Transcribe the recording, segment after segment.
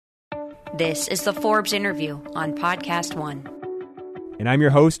This is the Forbes Interview on Podcast One. And I'm your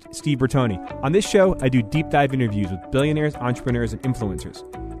host, Steve Bertoni. On this show, I do deep dive interviews with billionaires, entrepreneurs, and influencers.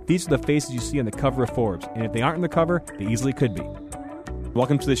 These are the faces you see on the cover of Forbes, and if they aren't on the cover, they easily could be.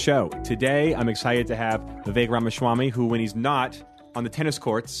 Welcome to the show. Today, I'm excited to have Vivek Ramaswamy, who, when he's not on the tennis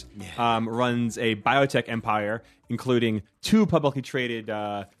courts, runs a biotech empire, including two publicly traded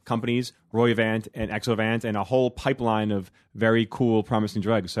companies, Roivant and Exovant, and a whole pipeline of very cool, promising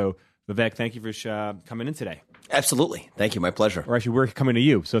drugs. So, Vivek, thank you for coming in today. Absolutely. Thank you. My pleasure. Or actually, we're coming to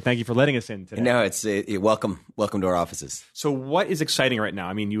you, so thank you for letting us in today. No, it's welcome to our offices. So what is exciting right now?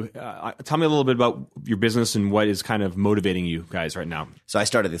 I mean, you tell me a little bit about your business and what is kind of motivating you guys right now. So I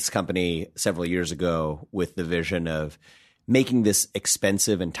started this company several years ago with the vision of making this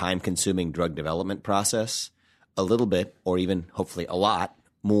expensive and time-consuming drug development process a little bit, or even hopefully a lot,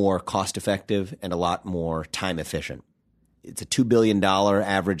 more cost-effective and a lot more time-efficient. It's a $2 billion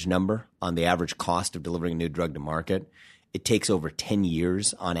average number on the average cost of delivering a new drug to market. It takes over 10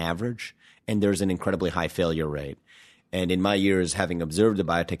 years on average, and there's an incredibly high failure rate. And in my years, having observed the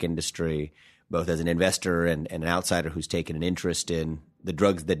biotech industry, both as an investor and an outsider who's taken an interest in the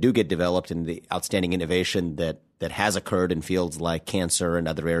drugs that do get developed and the outstanding innovation that has occurred in fields like cancer and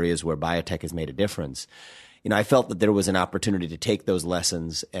other areas where biotech has made a difference, I felt that there was an opportunity to take those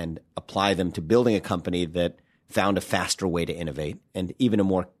lessons and apply them to building a company that found a faster way to innovate and even a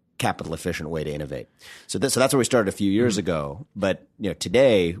more capital efficient way to innovate. So that's where we started a few years ago. But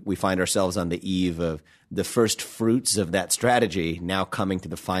today we find ourselves on the eve of the first fruits of that strategy now coming to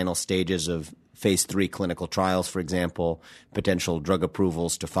the final stages of phase 3 clinical trials, for example, potential drug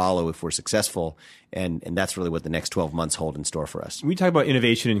approvals to follow if we're successful. And that's really what the next 12 months hold in store for us. When we talk about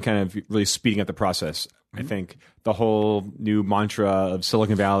innovation and kind of really speeding up the process, I think the whole new mantra of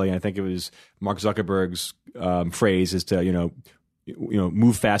Silicon Valley, and I think it was Mark Zuckerberg's phrase, is to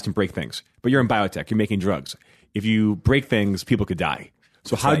move fast and break things. But you're in biotech, you're making drugs. If you break things, people could die.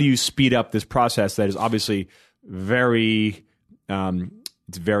 So how do you speed up this process that is obviously very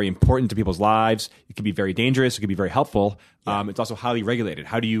it's very important to people's lives. It can be very dangerous. It can be very helpful. It's also highly regulated.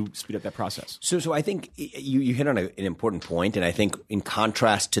 How do you speed up that process? So I think you hit on an important point, and I think in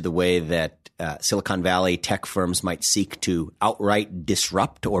contrast to the way that Silicon Valley tech firms might seek to outright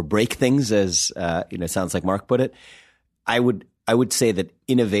disrupt or break things, as sounds like Mark put it, I would say that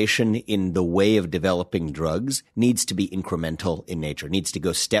innovation in the way of developing drugs needs to be incremental in nature, needs to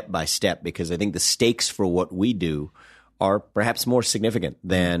go step by step, because I think the stakes for what we do are perhaps more significant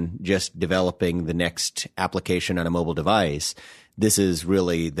than just developing the next application on a mobile device. This is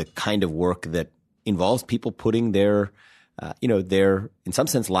really the kind of work that involves people putting their in some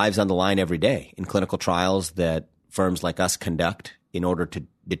sense, lives on the line every day in clinical trials that firms like us conduct in order to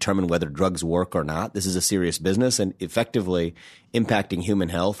determine whether drugs work or not. This is a serious business, and effectively impacting human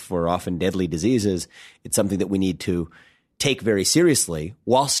health for often deadly diseases. It's something that we need to take very seriously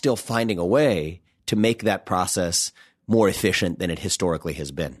while still finding a way to make that process more efficient than it historically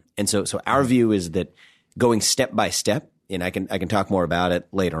has been. And so our view is that going step by step, and I can talk more about it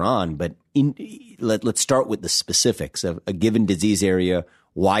later on, but let's start with the specifics of a given disease area.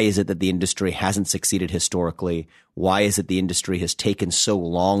 Why is it that the industry hasn't succeeded historically? Why is it the industry has taken so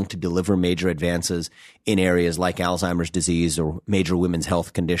long to deliver major advances in areas like Alzheimer's disease or major women's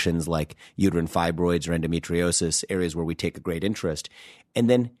health conditions like uterine fibroids or endometriosis, areas where we take a great interest? And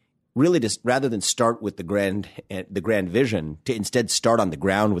then really just rather than start with the grand vision, to instead start on the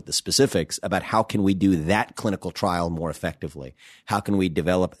ground with the specifics about how can we do that clinical trial more effectively? How can we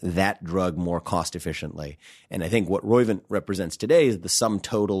develop that drug more cost efficiently? And I think what Roivant represents today is the sum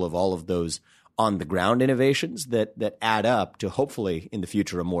total of all of those on the ground innovations that add up to hopefully in the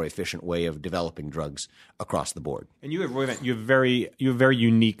future a more efficient way of developing drugs across the board. And you have Roivant, you have very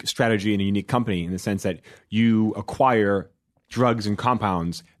unique strategy and a unique company in the sense that you acquire drugs and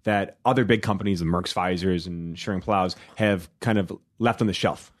compounds that other big companies, the Merck's, Pfizer's, and Schering-Plough's, have kind of left on the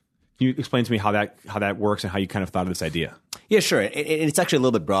shelf. Can you explain to me how that works and how you kind of thought of this idea? Yeah, sure. And it's actually a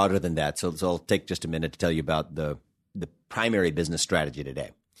little bit broader than that. So I'll take just a minute to tell you about the primary business strategy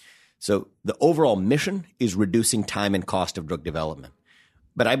today. So the overall mission is reducing time and cost of drug development.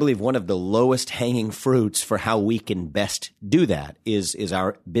 But I believe one of the lowest hanging fruits for how we can best do that is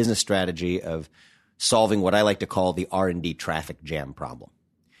our business strategy of solving what I like to call the R&D traffic jam problem.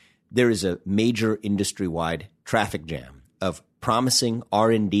 There is a major industry-wide traffic jam of promising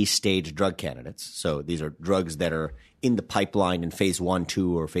R&D stage drug candidates. So these are drugs that are in the pipeline in phase 1,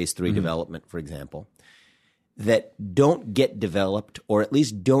 2, or phase 3 development, for example, that don't get developed or at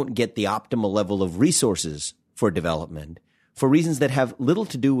least don't get the optimal level of resources for development for reasons that have little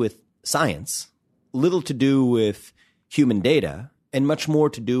to do with science, little to do with human data, and much more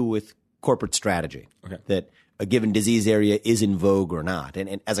to do with corporate strategy, that a given disease area is in vogue or not.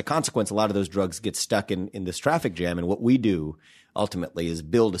 And as a consequence, a lot of those drugs get stuck in this traffic jam. And what we do ultimately is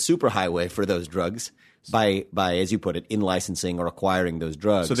build a superhighway for those drugs by as you put it, in licensing or acquiring those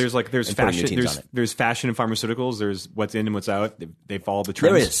drugs. So there's fashion, there's fashion in pharmaceuticals. There's what's in and what's out. They follow the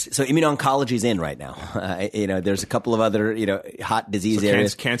trends. There is. So immuno-oncology is in right now. There's a couple of other hot disease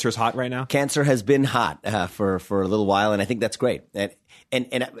areas. Cancer is hot right now. Cancer has been hot for a little while, and I think that's great.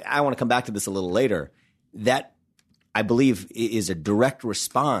 And I want to come back to this a little later. That, I believe, is a direct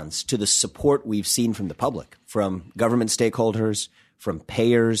response to the support we've seen from the public, from government stakeholders, from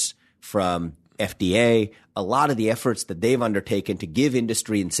payers, from FDA, a lot of the efforts that they've undertaken to give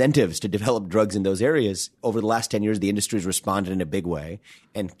industry incentives to develop drugs in those areas. Over the last 10 years, the industry has responded in a big way.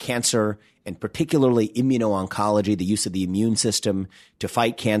 And cancer, and particularly immuno-oncology, the use of the immune system to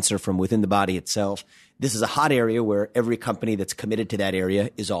fight cancer from within the body itself, this is a hot area where every company that's committed to that area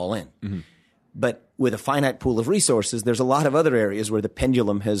is all in. Mm-hmm. But with a finite pool of resources, there's a lot of other areas where the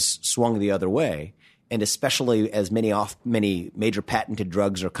pendulum has swung the other way. And especially as many major patented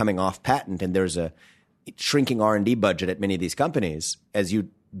drugs are coming off patent, and there's a shrinking R&D budget at many of these companies, as you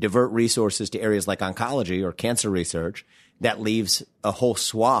divert resources to areas like oncology or cancer research, that leaves a whole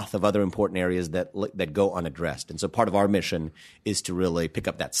swath of other important areas that go unaddressed. And so part of our mission is to really pick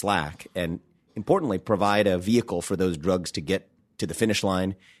up that slack and, importantly, provide a vehicle for those drugs to get to the finish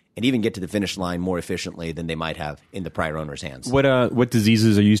line, and even get to the finish line more efficiently than they might have in the prior owner's hands. What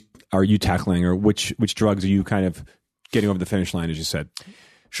diseases are you tackling, or which drugs are you kind of getting over the finish line, as you said?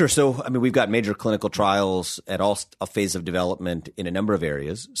 Sure. So, we've got major clinical trials at all phase of development in a number of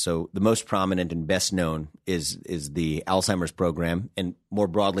areas. So the most prominent and best known is the Alzheimer's program, and more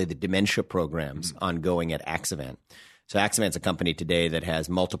broadly, the dementia programs ongoing at Axovant. So Axovant's a company today that has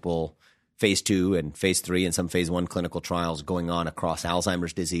multiple phase 2 and phase 3 and some phase 1 clinical trials going on across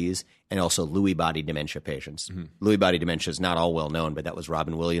Alzheimer's disease and also Lewy body dementia patients. Mm-hmm. Lewy body dementia is not all well known, but that was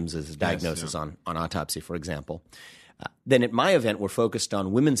Robin Williams' diagnosis on autopsy, for example. Then at my event, we're focused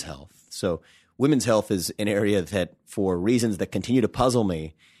on women's health. So women's health is an area that, for reasons that continue to puzzle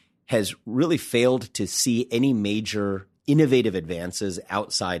me, has really failed to see any major innovative advances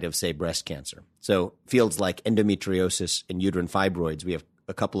outside of, say, breast cancer. So fields like endometriosis and uterine fibroids, we have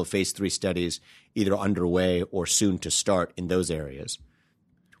a couple of phase 3 studies either underway or soon to start in those areas.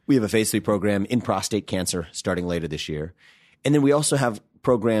 We have a phase 3 program in prostate cancer starting later this year. And then we also have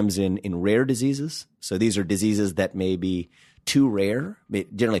programs in rare diseases. So these are diseases that may be too rare,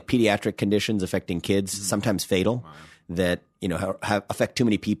 generally pediatric conditions affecting kids, sometimes fatal, that affect too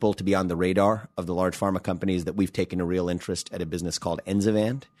many people to be on the radar of the large pharma companies, that we've taken a real interest at a business called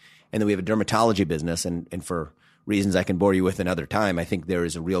Enzovant. And then we have a dermatology business, and for reasons I can bore you with another time, I think there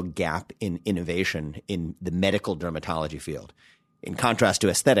is a real gap in innovation in the medical dermatology field. In contrast to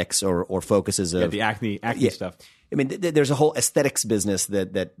aesthetics or focuses of the acne stuff. There's a whole aesthetics business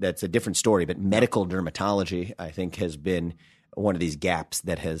that's a different story, but medical dermatology, I think, has been one of these gaps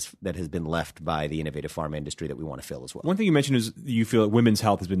that has been left by the innovative pharma industry that we want to fill as well. One thing you mentioned is you feel that women's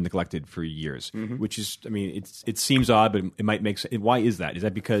health has been neglected for years, which is, it seems odd, but it might make sense. Why is that? Is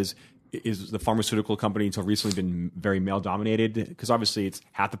that because is the pharmaceutical company until recently been very male dominated? Because obviously it's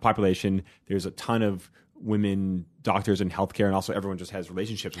half the population. There's a ton of women doctors in healthcare, and also everyone just has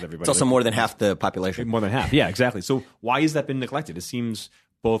relationships with everybody. It's also more than half the population. More than half, yeah, exactly. So why has that been neglected? It seems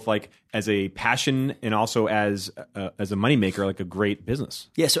both like as a passion and also as a moneymaker, like a great business.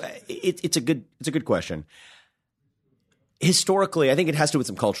 Yeah, so it's a good question. Historically, I think it has to do with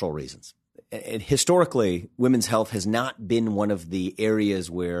some cultural reasons. And historically, women's health has not been one of the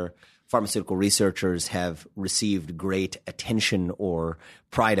areas where pharmaceutical researchers have received great attention or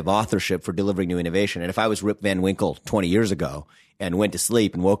pride of authorship for delivering new innovation. And if I was Rip Van Winkle 20 years ago and went to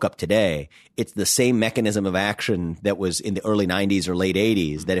sleep and woke up today, it's the same mechanism of action that was in the early 90s or late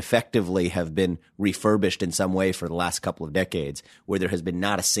 80s that effectively have been refurbished in some way for the last couple of decades, where there has been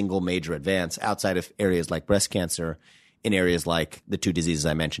not a single major advance outside of areas like breast cancer, in areas like the two diseases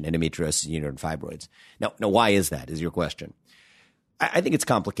I mentioned, endometriosis and uterine fibroids. Now, why is that, is your question? I think it's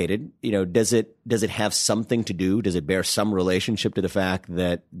complicated. Does it have something to do? Does it bear some relationship to the fact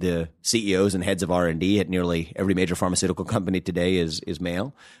that the CEOs and heads of R&D at nearly every major pharmaceutical company today is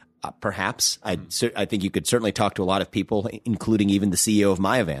male? Perhaps. I think you could certainly talk to a lot of people, including even the CEO of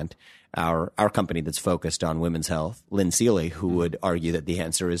Myovant, our company that's focused on women's health, Lynn Seeley, who would argue that the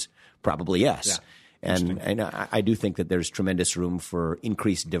answer is probably yes. Yeah. And I do think that there's tremendous room for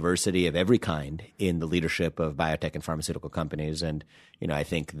increased diversity of every kind in the leadership of biotech and pharmaceutical companies. And, I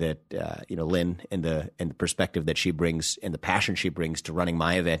think that, Lynn and the perspective that she brings and the passion she brings to running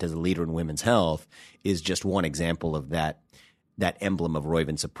Myovant as a leader in women's health is just one example of that that emblem of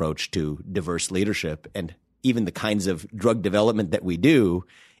Roivant's approach to diverse leadership. And even the kinds of drug development that we do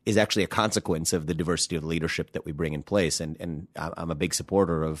is actually a consequence of the diversity of leadership that we bring in place. And I'm a big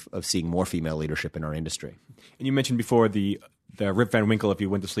supporter of seeing more female leadership in our industry. And you mentioned before the Rip Van Winkle, if you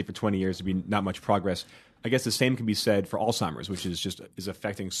went to sleep for 20 years, there'd be not much progress. I guess the same can be said for Alzheimer's, which is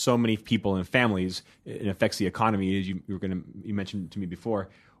affecting so many people and families. It affects the economy, as you mentioned to me before.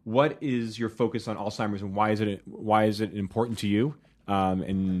 What is your focus on Alzheimer's, and why is it important to you?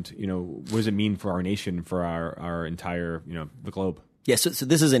 And what does it mean for our nation, for our entire the globe? Yeah, so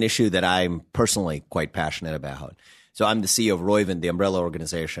this is an issue that I'm personally quite passionate about. So I'm the CEO of Roivant, the umbrella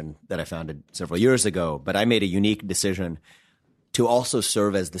organization that I founded several years ago. But I made a unique decision to also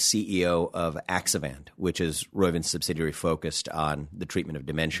serve as the CEO of Axovant, which is Roivant's subsidiary focused on the treatment of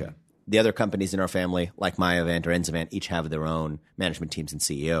dementia. The other companies in our family, like Myovant or Enzovant, each have their own management teams and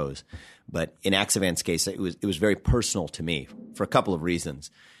CEOs. But in Axovant's case, it was very personal to me for a couple of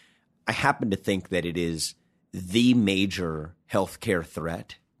reasons. I happen to think that it is the major healthcare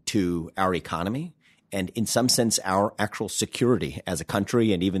threat to our economy and, in some sense, our actual security as a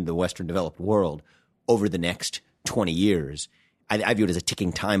country and even the Western developed world over the next 20 years. I view it as a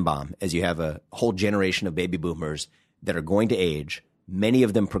ticking time bomb, as you have a whole generation of baby boomers that are going to age, many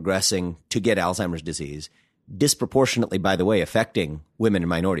of them progressing to get Alzheimer's disease, disproportionately, by the way, affecting women and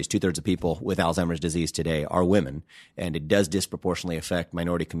minorities. 2/3 of people with Alzheimer's disease today are women, and it does disproportionately affect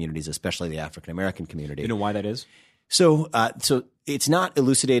minority communities, especially the African-American community. You know why that is? So it's not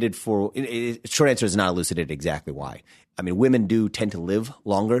elucidated short answer is not elucidated exactly why. I mean, women do tend to live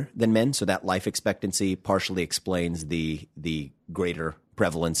longer than men, so that life expectancy partially explains the greater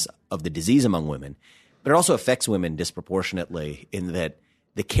prevalence of the disease among women. But it also affects women disproportionately in that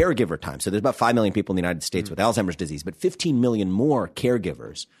the caregiver time. So there's about 5 million people in the United States with Alzheimer's disease, but 15 million more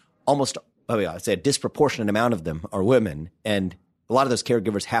caregivers. I'd say a disproportionate amount of them are women, and a lot of those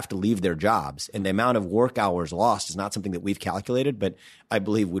caregivers have to leave their jobs, and the amount of work hours lost is not something that we've calculated, but I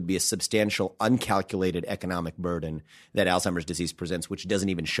believe would be a substantial uncalculated economic burden that Alzheimer's disease presents, which doesn't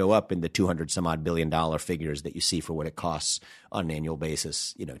even show up in the $200-some-odd billion figures that you see for what it costs on an annual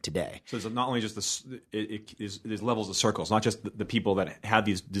basis, today. So it's not only just there's levels of circles, not just the people that have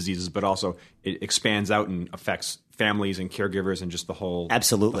these diseases, but also it expands out and affects families and caregivers and just the whole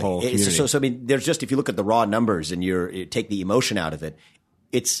absolutely the whole community. So I mean, there's just, if you look at the raw numbers and you take the emotion out of it,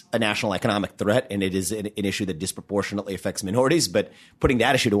 it's a national economic threat, and it is an issue that disproportionately affects minorities. But putting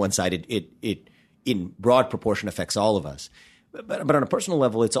that issue to one side, it in broad proportion affects all of us. But on a personal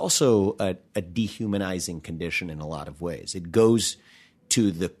level, it's also a dehumanizing condition in a lot of ways. It goes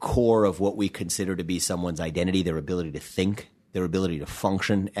to the core of what we consider to be someone's identity, their ability to think, their ability to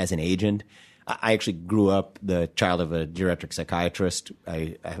function as an agent. I actually grew up the child of a geriatric psychiatrist.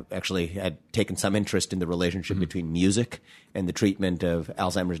 I actually had taken some interest in the relationship between music and the treatment of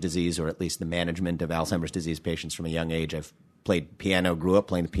Alzheimer's disease, or at least the management of Alzheimer's disease patients from a young age. I've played piano, grew up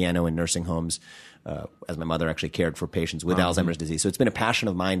playing the piano in nursing homes, as my mother actually cared for patients with Alzheimer's disease. So it's been a passion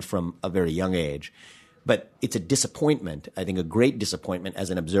of mine from a very young age. But it's a disappointment, I think a great disappointment as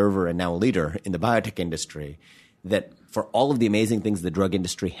an observer and now a leader in the biotech industry, that for all of the amazing things the drug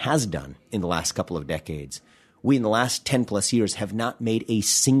industry has done in the last couple of decades, we in the last 10 plus years have not made a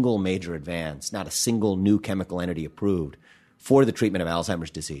single major advance, not a single new chemical entity approved for the treatment of Alzheimer's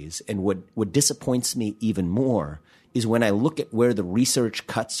disease. And what disappoints me even more is when I look at where the research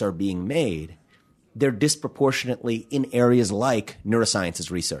cuts are being made, they're disproportionately in areas like neurosciences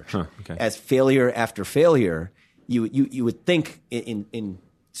research. As failure after failure, you would think in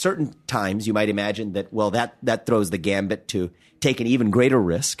certain times you might imagine that, well, that throws the gambit to take an even greater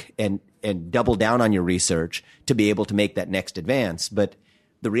risk and double down on your research to be able to make that next advance. But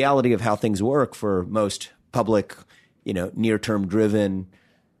the reality of how things work for most public, near-term driven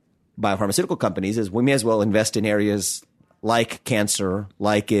biopharmaceutical companies is we may as well invest in areas like cancer,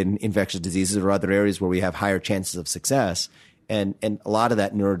 like in infectious diseases or other areas where we have higher chances of success. And a lot of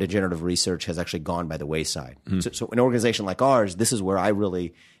that neurodegenerative research has actually gone by the wayside. So an organization like ours, this is where I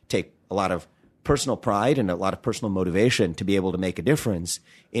really take a lot of personal pride and a lot of personal motivation to be able to make a difference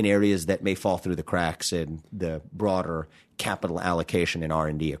in areas that may fall through the cracks in the broader capital allocation in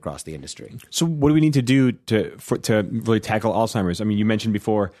R&D across the industry. So what do we need to do to really tackle Alzheimer's? I mean, you mentioned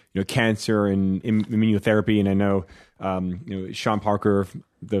before, cancer and immunotherapy, and I know, Sean Parker,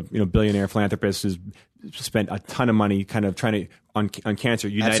 the billionaire philanthropist, has spent a ton of money kind of trying to on cancer,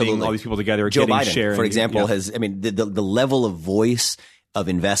 uniting Absolutely. all these people together. Joe getting Biden, sharing, for example, the level of voice, of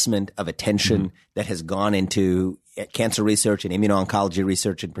investment, of attention that has gone into cancer research and immuno-oncology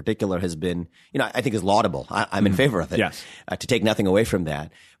research in particular has been, I think is laudable. I'm in favor of it. Yes. To take nothing away from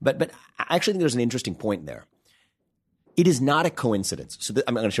that. But I actually think there's an interesting point there. It is not a coincidence. So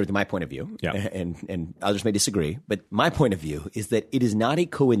I'm going to share with you my point of view, Yeah. and others may disagree, but my point of view is that it is not a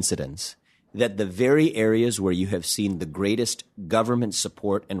coincidence that the very areas where you have seen the greatest government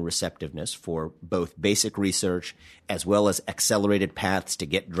support and receptiveness for both basic research as well as accelerated paths to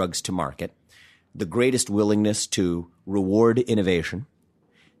get drugs to market, the greatest willingness to reward innovation,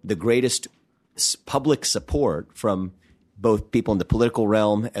 the greatest public support from both people in the political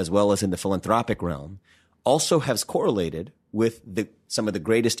realm as well as in the philanthropic realm, also has correlated with some of the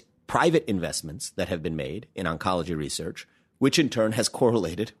greatest private investments that have been made in oncology research, which in turn has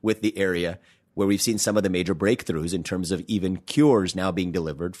correlated with the area where we've seen some of the major breakthroughs in terms of even cures now being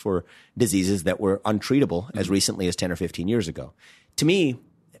delivered for diseases that were untreatable as recently as 10 or 15 years ago. To me,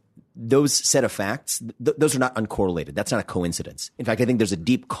 those set of facts, those are not uncorrelated. That's not a coincidence. In fact, I think there's a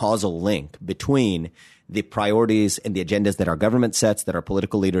deep causal link between the priorities and the agendas that our government sets, that our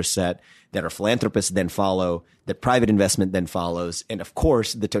political leaders set, that our philanthropists then follow, that private investment then follows. And of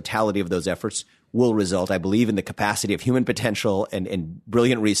course, the totality of those efforts will result, I believe, in the capacity of human potential and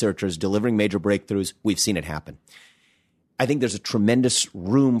brilliant researchers delivering major breakthroughs. We've seen it happen. I think there's a tremendous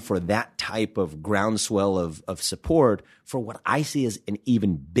room for that type of groundswell of support for what I see as an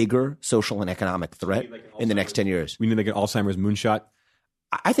even bigger social and economic threat in the next 10 years. We need like an Alzheimer's moonshot.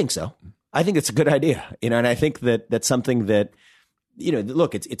 I think so. I think it's a good idea, and I think that's something that,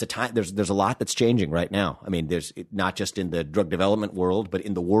 look, it's a time. There's a lot that's changing right now. I mean, there's not just in the drug development world, but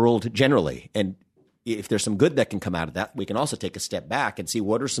in the world generally. And if there's some good that can come out of that, we can also take a step back and see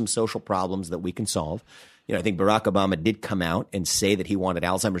what are some social problems that we can solve. I think Barack Obama did come out and say that he wanted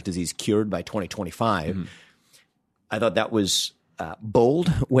Alzheimer's disease cured by 2025. Mm-hmm. I thought that was bold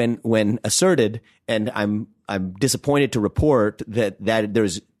when asserted, and I'm disappointed to report that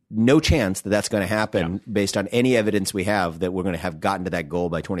there's no chance that that's going to happen based on any evidence we have that we're going to have gotten to that goal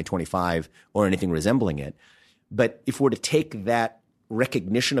by 2025 or anything resembling it. But if we're to take that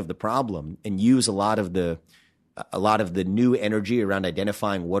recognition of the problem and use a lot of the new energy around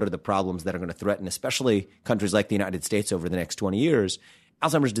identifying what are the problems that are going to threaten, especially countries like the United States over the next 20 years,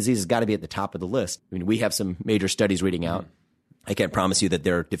 Alzheimer's disease has got to be at the top of the list. I mean, we have some major studies reading out. I can't promise you that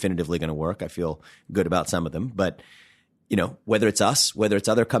they're definitively going to work. I feel good about some of them. But, whether it's us, whether it's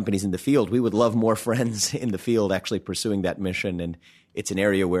other companies in the field, we would love more friends in the field actually pursuing that mission. And it's an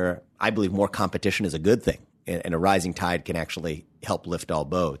area where I believe more competition is a good thing. And a rising tide can actually help lift all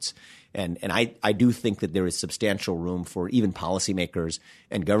boats. And I do think that there is substantial room for even policymakers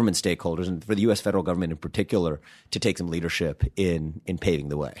and government stakeholders, and for the U.S. federal government in particular, to take some leadership in paving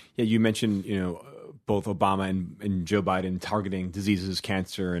the way. Yeah, you mentioned both Obama and Joe Biden targeting diseases,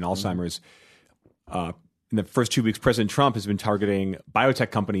 cancer, and Alzheimer's. In the first 2 weeks, President Trump has been targeting biotech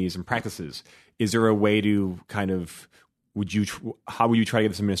companies and practices. Is there a way to how would you try to get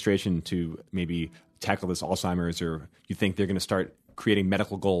this administration to maybe tackle this Alzheimer's, or you think they're going to start creating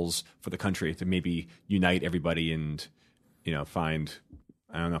medical goals for the country to maybe unite everybody and, find,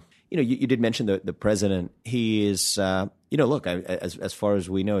 I don't know. You did mention the president. He is, look, as far as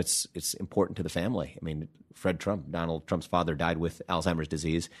we know, it's important to the family. I mean, Fred Trump, Donald Trump's father, died with Alzheimer's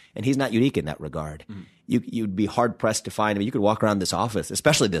disease, and he's not unique in that regard. Mm-hmm. You'd be hard-pressed to find, you could walk around this office,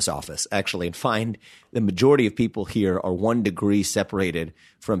 especially this office, actually, and find the majority of people here are 1 degree separated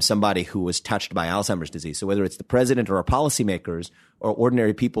from somebody who was touched by Alzheimer's disease. So whether it's the president or our policymakers or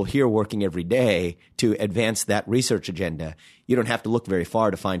ordinary people here working every day to advance that research agenda, you don't have to look very far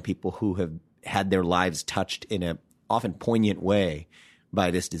to find people who have had their lives touched in an often poignant way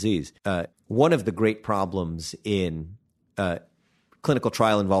by this disease. One of the great problems in clinical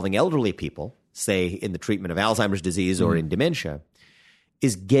trial involving elderly people, say in the treatment of Alzheimer's disease or in dementia,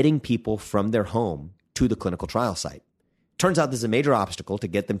 is getting people from their home to the clinical trial site. Turns out there's a major obstacle to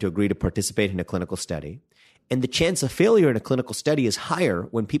get them to agree to participate in a clinical study. And the chance of failure in a clinical study is higher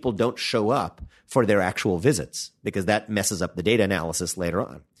when people don't show up for their actual visits, because that messes up the data analysis later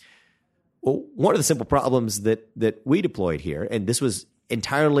on. Well, one of the simple problems that we deployed here, and this was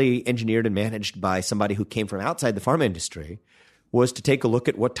entirely engineered and managed by somebody who came from outside the pharma industry, was to take a look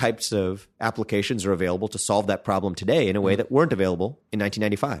at what types of applications are available to solve that problem today in a way that weren't available in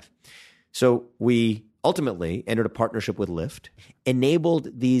 1995. So we ultimately entered a partnership with Lyft,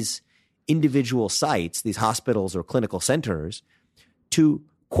 enabled these individual sites, these hospitals or clinical centers, to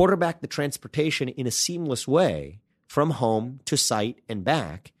quarterback the transportation in a seamless way from home to site and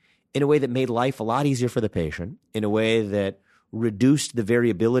back in a way that made life a lot easier for the patient, in a way that reduced the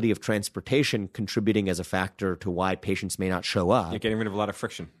variability of transportation, contributing as a factor to why patients may not show up. You're getting rid of a lot of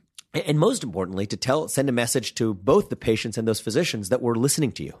friction. And most importantly, to send a message to both the patients and those physicians that we're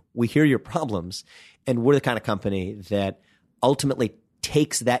listening to you. We hear your problems, and we're the kind of company that ultimately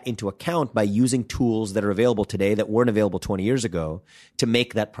takes that into account by using tools that are available today that weren't available 20 years ago to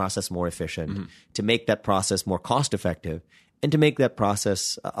make that process more efficient, to make that process more cost effective, and to make that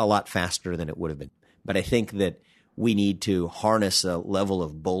process a lot faster than it would have been. But I think that we need to harness a level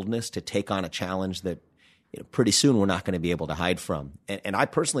of boldness to take on a challenge that pretty soon we're not going to be able to hide from. And I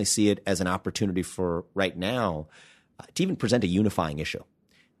personally see it as an opportunity for right now to even present a unifying issue.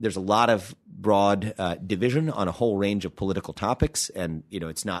 There's a lot of broad division on a whole range of political topics, and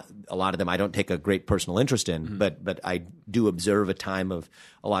it's not a lot of them I don't take a great personal interest in, but I do observe a time of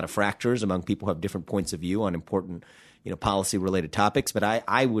a lot of fractures among people who have different points of view on important policy-related topics. But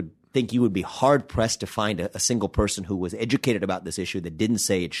I would think you would be hard-pressed to find a single person who was educated about this issue that didn't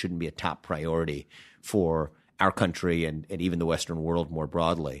say it shouldn't be a top priority for our country and even the Western world more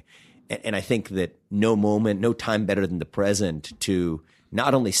broadly. And I think that no time better than the present to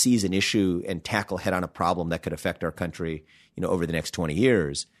not only seize an issue and tackle head-on a problem that could affect our country, over the next 20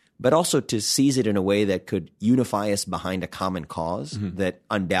 years, but also to seize it in a way that could unify us behind a common cause that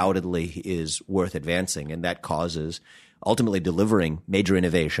undoubtedly is worth advancing. And that cause is ultimately delivering major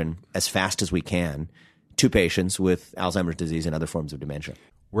innovation as fast as we can to patients with Alzheimer's disease and other forms of dementia.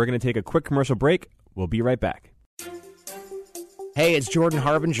 We're going to take a quick commercial break. We'll be right back. Hey, it's Jordan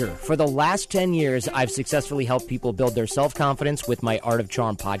Harbinger. For the last 10 years, I've successfully helped people build their self-confidence with my Art of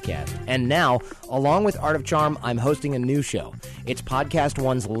Charm podcast. And now, along with Art of Charm, I'm hosting a new show. It's Podcast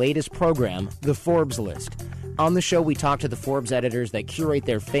One's latest program, The Forbes List. On the show, we talk to the Forbes editors that curate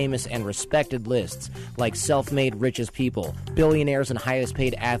their famous and respected lists, like self-made richest people, billionaires, and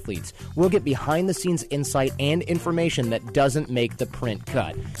highest-paid athletes. We'll get behind-the-scenes insight and information that doesn't make the print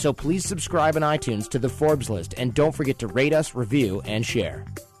cut. So please subscribe on iTunes to the Forbes List, and don't forget to rate us, review, and share.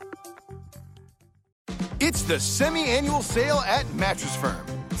 It's the semi-annual sale at Mattress Firm.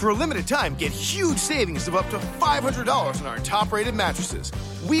 For a limited time, get huge savings of up to $500 on our top-rated mattresses.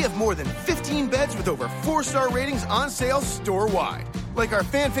 We have more than 15 beds with over 4-star ratings on sale store-wide. Like our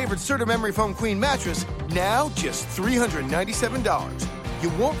fan-favorite Serta Memory Foam Queen mattress, now just $397. You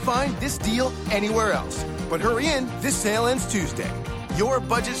won't find this deal anywhere else. But hurry in, this sale ends Tuesday. Your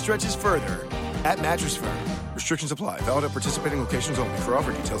budget stretches further at Mattress Firm. Restrictions apply. Valid at participating locations only. For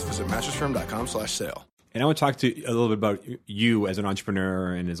offer details, visit mattressfirm.com/sale. And I want to talk to you a little bit about you as an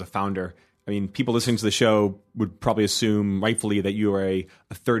entrepreneur and as a founder. I mean, people listening to the show would probably assume rightfully that you are a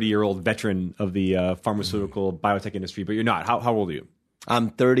 30-year-old veteran of the pharmaceutical biotech industry, but you're not. How old are you? I'm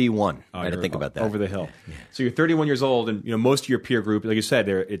 31. I had to think about that. Over the hill. Yeah. So you're 31 years old, and most of your peer group, like you said,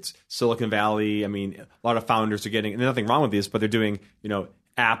 it's Silicon Valley. I mean, a lot of founders are getting, and there's nothing wrong with this, but they're doing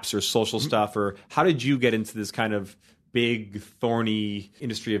apps or social stuff. Or how did you get into this kind of big, thorny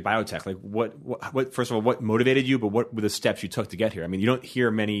industry of biotech? Like, what? First of all, what motivated you? But what were the steps you took to get here? I mean, you don't hear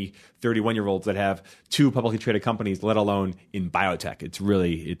many 31-year-olds that have 2 publicly traded companies, let alone in biotech. It's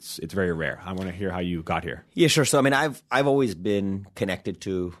very rare. I want to hear how you got here. Yeah, sure. So, I mean, I've always been connected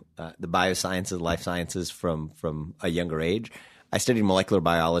to the biosciences, life sciences from a younger age. I studied molecular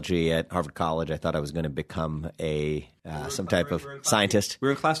biology at Harvard College. I thought I was going to become some type of scientist. We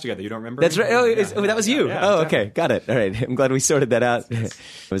were in class together. You don't remember? That's right. Oh, yeah. That was you. Yeah, exactly. Okay. Got it. All right. I'm glad we sorted that out. I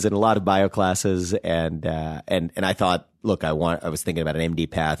was in a lot of bio classes, and I thought, look, I was thinking about an MD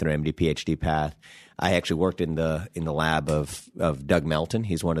path or an MD PhD path. I actually worked in the lab of Doug Melton.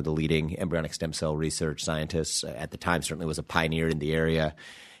 He's one of the leading embryonic stem cell research scientists at the time. Certainly was a pioneer in the area.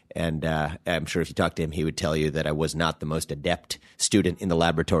 And I'm sure if you talk to him, he would tell you that I was not the most adept student in the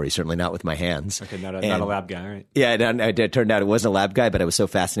laboratory, certainly not with my hands. Okay, not a lab guy, right? Yeah, it turned out it wasn't a lab guy, but I was so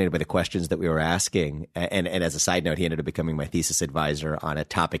fascinated by the questions that we were asking. And as a side note, he ended up becoming my thesis advisor on a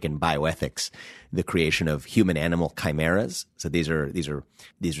topic in bioethics, the creation of human-animal chimeras. So these are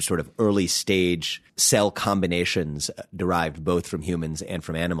sort of early stage cell combinations derived both from humans and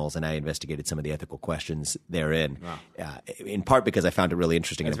from animals, and I investigated some of the ethical questions therein. Wow. In part because I found it really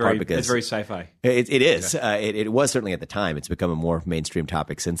interesting, and in part because it's very sci-fi. It is. Okay. It was certainly at the time. It's become a more mainstream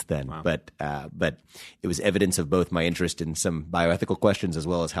topic since then. Wow. But it was evidence of both my interest in some bioethical questions as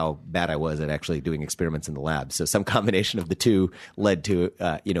well as how bad I was at actually doing experiments in the lab. So some combination of the two led to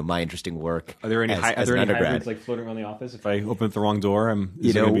my interesting work. Are there any hybrids like floating around the office? If I open up the wrong door,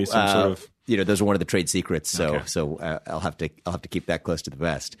 is there going to be some sort of those are one of the trade secrets. So I'll have to keep that close to the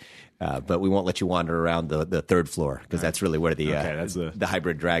vest. But we won't let you wander around the third floor because that's really where the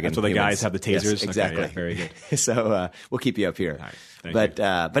hybrid dragon. That's where the guys have the tasers. Yes, exactly. Okay, yeah, very good. So we'll keep you up here. All right,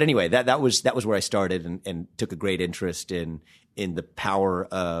 but anyway, that was where I started and took a great interest in the power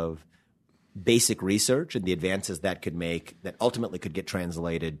of basic research and the advances that could make that ultimately could get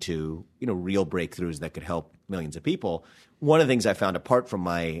translated to real breakthroughs that could help millions of people. One of the things I found apart from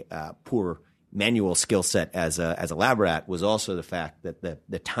my poor manual skill set as a lab rat was also the fact that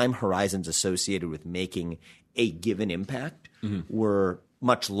the time horizons associated with making a given impact were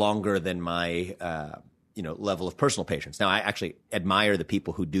much longer than my level of personal patience. Now, I actually admire the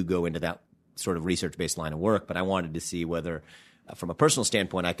people who do go into that sort of research-based line of work, but I wanted to see whether, from a personal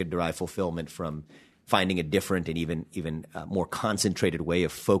standpoint, I could derive fulfillment from finding a different and even more concentrated way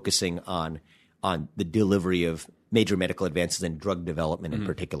of focusing on the delivery of major medical advances in drug development in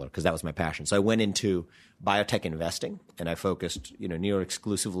particular, because that was my passion. So I went into biotech investing, and I focused near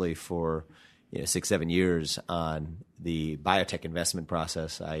exclusively for 6-7 years on the biotech investment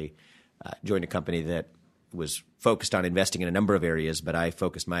process. I joined a company that was focused on investing in a number of areas, but I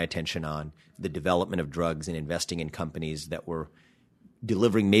focused my attention on the development of drugs and investing in companies that were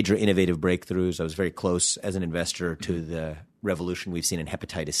delivering major innovative breakthroughs. I was very close as an investor to the revolution we've seen in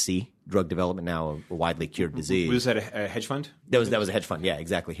hepatitis C drug development, now a widely cured disease. Was that a hedge fund? That was a hedge fund, yeah,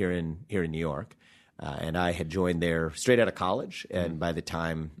 exactly, here in New York. And I had joined there straight out of college, and by the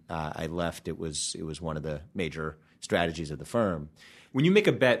time I left, it was one of the major strategies of the firm. When you make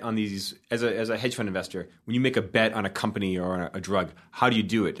a bet on these, as a hedge fund investor, when you make a bet on a company or on a drug, how do you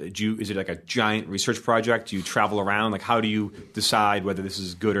do it? Is it like a giant research project? Do you travel around? Like, how do you decide whether this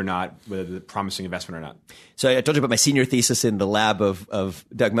is good or not, whether it's a promising investment or not? So I told you about my senior thesis in the lab of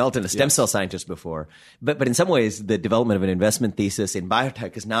Doug Melton, a stem cell scientist before. But in some ways, the development of an investment thesis in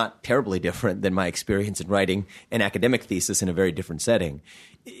biotech is not terribly different than my experience in writing an academic thesis in a very different setting.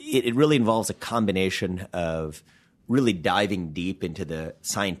 It really involves a combination of really diving deep into the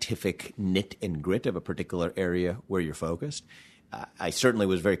scientific nit and grit of a particular area where you're focused. I certainly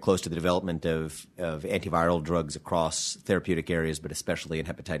was very close to the development of antiviral drugs across therapeutic areas, but especially in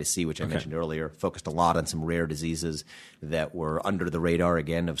hepatitis C, which I mentioned earlier, focused a lot on some rare diseases that were under the radar,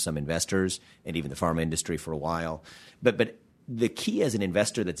 again, of some investors and even the pharma industry for a while. But the key as an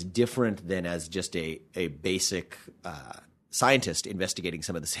investor that's different than as just a basic scientist investigating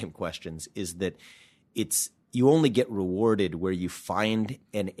some of the same questions is that you only get rewarded where you find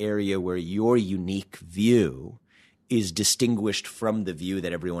an area where your unique view is distinguished from the view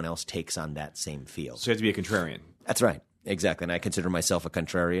that everyone else takes on that same field. So you have to be a contrarian. That's right. Exactly. And I consider myself a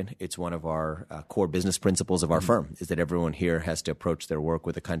contrarian. It's one of our core business principles of our firm, is that everyone here has to approach their work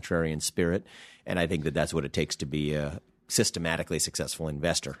with a contrarian spirit. And I think that that's what it takes to be a systematically successful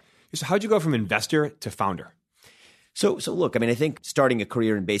investor. So how'd you go from investor to founder? So look, I think starting a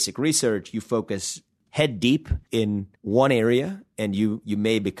career in basic research, you focus head deep in one area, and you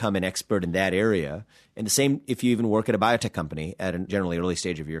may become an expert in that area. And the same if you even work at a biotech company at a generally early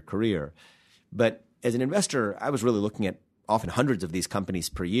stage of your career. But as an investor, I was really looking at often hundreds of these companies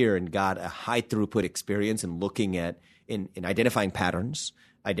per year and got a high throughput experience in looking at in identifying patterns,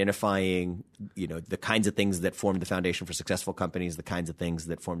 identifying the kinds of things that formed the foundation for successful companies, the kinds of things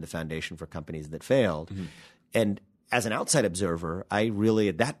that formed the foundation for companies that failed. And as an outside observer, I really,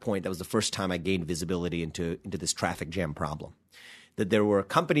 at that point, that was the first time I gained visibility into this traffic jam problem. That there were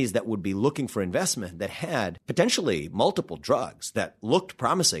companies that would be looking for investment that had potentially multiple drugs that looked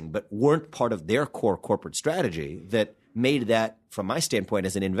promising but weren't part of their core corporate strategy, that made that, from my standpoint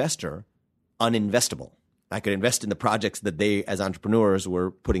as an investor, uninvestable. I could invest in the projects that they, as entrepreneurs,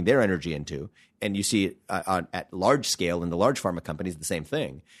 were putting their energy into. And you see at large scale in the large pharma companies, the same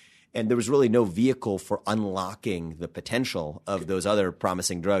thing. And there was really no vehicle for unlocking the potential of those other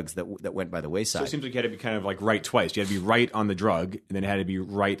promising drugs that went by the wayside. So it seems like you had to be kind of like right twice. You had to be right on the drug, and then it had to be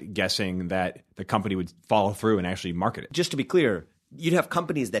right guessing that the company would follow through and actually market it. Just to be clear, you'd have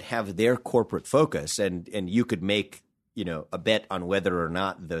companies that have their corporate focus, and you could make a bet on whether or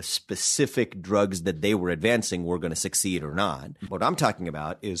not the specific drugs that they were advancing were going to succeed or not. What I'm talking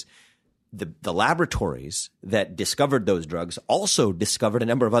about is the laboratories that discovered those drugs also discovered a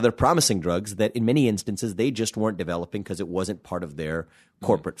number of other promising drugs that in many instances they just weren't developing because it wasn't part of their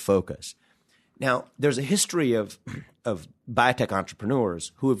corporate focus. Now, there's a history of biotech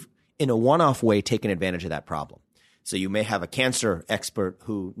entrepreneurs who have, in a one-off way, taken advantage of that problem. So you may have a cancer expert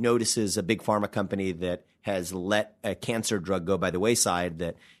who notices a big pharma company that has let a cancer drug go by the wayside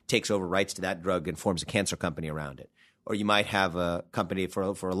that takes over rights to that drug and forms a cancer company around it. Or you might have a company for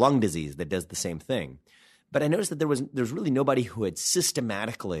a lung disease that does the same thing. But I noticed that there's really nobody who had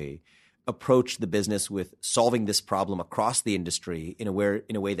systematically approached the business with solving this problem across the industry in a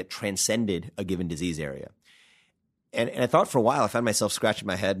way that transcended a given disease area. And I thought for a while, I found myself scratching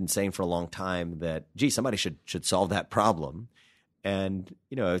my head and saying for a long time that, gee, somebody should solve that problem. And,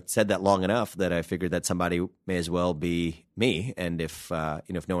 I said that long enough that I figured that somebody may as well be me. And if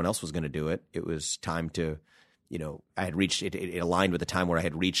no one else was going to do it, it was time to I had reached it. It aligned with the time where I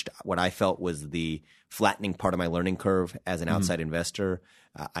had reached what I felt was the flattening part of my learning curve as an outside investor.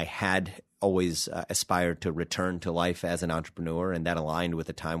 I had always aspired to return to life as an entrepreneur, and that aligned with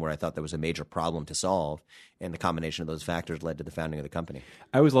a time where I thought there was a major problem to solve. And the combination of those factors led to the founding of the company.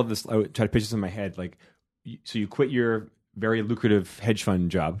 I always love this. I would try to picture this in my head. Like, so you quit your very lucrative hedge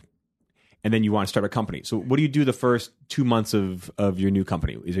fund job, and then you want to start a company. So what do you do the first 2 months of your new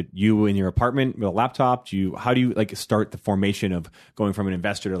company? Is it you in your apartment with a laptop? How do you like start the formation of going from an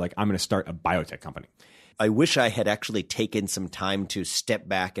investor to like, I'm going to start a biotech company? I wish I had actually taken some time to step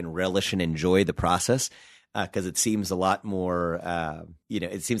back and relish and enjoy the process, because it seems a lot more,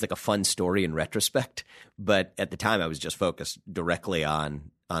 it seems like a fun story in retrospect. But at the time, I was just focused directly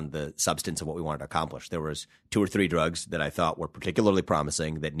on the substance of what we wanted to accomplish. There was 2 or 3 drugs that I thought were particularly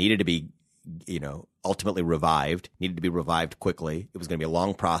promising that needed to be, ultimately needed to be revived quickly. It was going to be a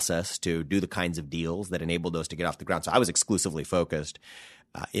long process to do the kinds of deals that enabled those to get off the ground. So I was exclusively focused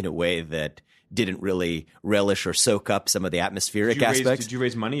in a way that didn't really relish or soak up some of the atmospheric aspects. Did you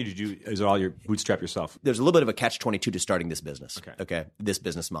raise money, or is it all your bootstrap yourself? There's a little bit of a catch-22 to starting this business. Okay, this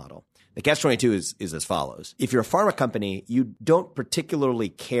business model. The catch-22 is as follows. If you're a pharma company, you don't particularly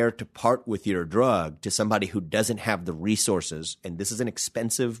care to part with your drug to somebody who doesn't have the resources, and this is an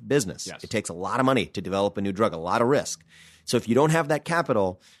expensive business. Yes. It takes a lot of money to develop a new drug, a lot of risk. So if you don't have that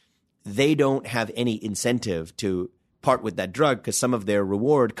capital, they don't have any incentive to part with that drug, because some of their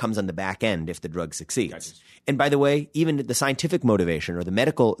reward comes on the back end if the drug succeeds. Gotcha. And by the way, even the scientific motivation or the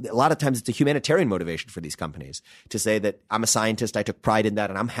medical, a lot of times it's a humanitarian motivation for these companies to say that I'm a scientist, I took pride in that,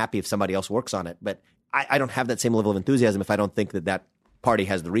 and I'm happy if somebody else works on it. But I don't have that same level of enthusiasm if I don't think that party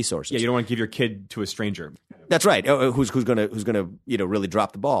has the resources. Yeah, you don't want to give your kid to a stranger. That's right. Who's gonna really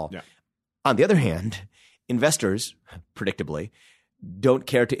drop the ball. Yeah. On the other hand, investors, predictably, don't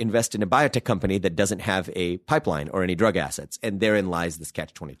care to invest in a biotech company that doesn't have a pipeline or any drug assets. And therein lies this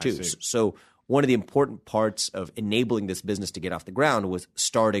catch-22. So one of the important parts of enabling this business to get off the ground was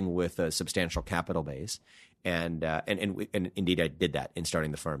starting with a substantial capital base. And indeed, I did that in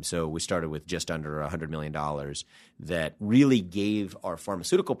starting the firm. So we started with just under $100 million that really gave our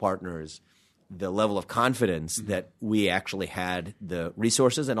pharmaceutical partners the level of confidence that we actually had the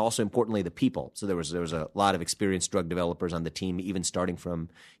resources and also importantly the people. So there was a lot of experienced drug developers on the team, even starting from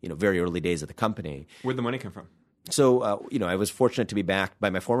very early days of the company. Where'd the money come from? So I was fortunate to be backed by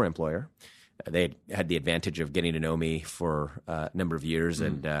my former employer. They had the advantage of getting to know me for a number of years,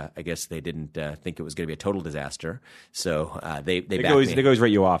 and I guess they didn't think it was going to be a total disaster. So they backed me. They always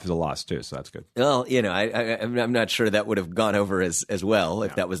write you off as a loss too, so that's good. Well, I'm not sure that would have gone over as well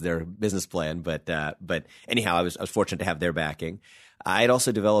if that was their business plan. But anyhow, I was fortunate to have their backing. I had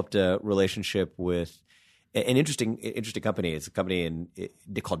also developed a relationship with an interesting company. It's a company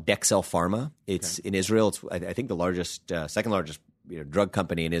called Dexcel Pharma. It's in Israel. It's I think the second largest drug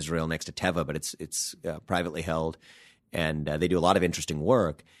company in Israel next to Teva, but it's privately held, and they do a lot of interesting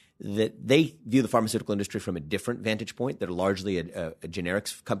work. That they view the pharmaceutical industry from a different vantage point. They're largely a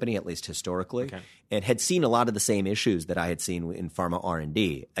generics company, at least historically, and had seen a lot of the same issues that I had seen in pharma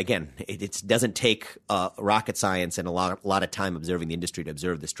R&D. Again, it doesn't take rocket science and a lot of time observing the industry to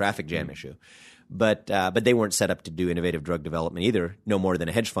observe this traffic jam issue. But they weren't set up to do innovative drug development either, no more than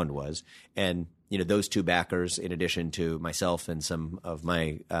a hedge fund was. And those two backers, in addition to myself and some of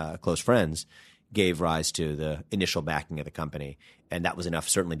my close friends, gave rise to the initial backing of the company. And that was enough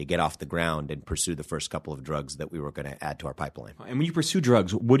certainly to get off the ground and pursue the first couple of drugs that we were going to add to our pipeline. And when you pursue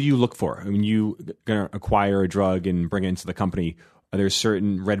drugs, what do you look for? I mean, you going to acquire a drug and bring it into the company. Are there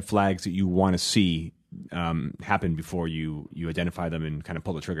certain red flags that you want to see happen before you identify them and kind of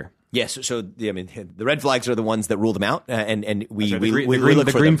pull the trigger? Yes. So the red flags are the ones that rule them out, and we look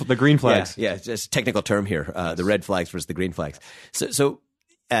for them. The green flags. Yeah, it's just a technical term here. The red flags versus the green flags. So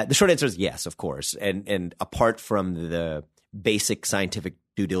the short answer is yes, of course. And apart from the basic scientific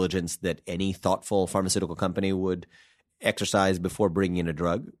due diligence that any thoughtful pharmaceutical company would exercise before bringing in a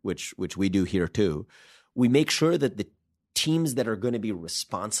drug, which we do here too, we make sure that the teams that are going to be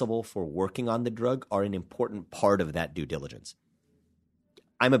responsible for working on the drug are an important part of that due diligence.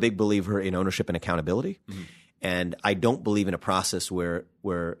 I'm a big believer in ownership and accountability, and I don't believe in a process where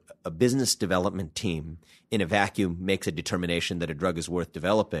a business development team in a vacuum makes a determination that a drug is worth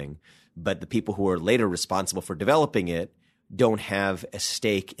developing, but the people who are later responsible for developing it don't have a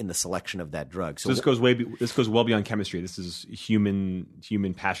stake in the selection of that drug. So this goes well beyond chemistry. This is human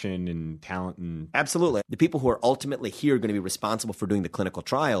passion and talent. And absolutely. The people who are ultimately here going to be responsible for doing the clinical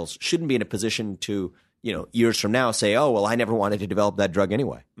trials shouldn't be in a position to years from now say, oh, well, I never wanted to develop that drug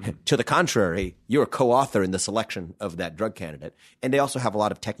anyway. To the contrary, you're a co-author in the selection of that drug candidate. And they also have a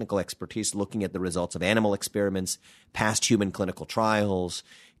lot of technical expertise looking at the results of animal experiments, past human clinical trials,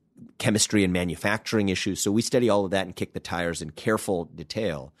 chemistry and manufacturing issues. So we study all of that and kick the tires in careful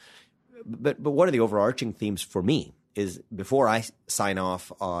detail. But one of the overarching themes for me is before I sign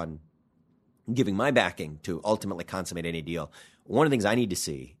off on giving my backing to ultimately consummate any deal, one of the things I need to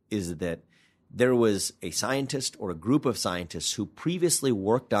see is that there was a scientist or a group of scientists who previously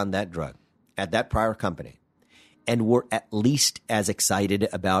worked on that drug at that prior company and were at least as excited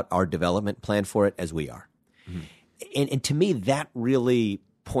about our development plan for it as we are. Mm-hmm. And to me, that really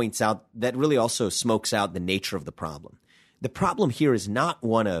points out, that really also smokes out the nature of the problem. The problem here is not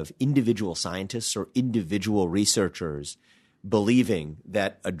one of individual scientists or individual researchers believing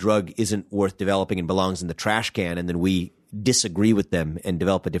that a drug isn't worth developing and belongs in the trash can, and then we disagree with them and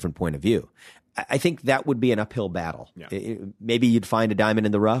develop a different point of view. I think that would be an uphill battle. Yeah. Maybe you'd find a diamond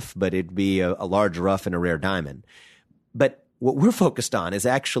in the rough, but it'd be a large rough and a rare diamond. But what we're focused on is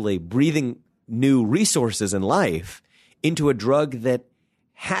actually breathing new resources in life into a drug that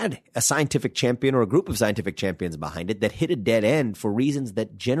had a scientific champion or a group of scientific champions behind it that hit a dead end for reasons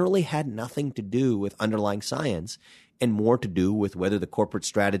that generally had nothing to do with underlying science and more to do with whether the corporate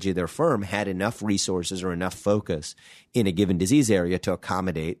strategy of their firm had enough resources or enough focus in a given disease area to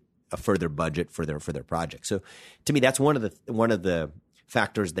accommodate a further budget for their project. So to me, that's one of the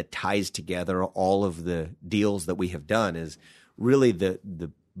factors that ties together all of the deals that we have done is really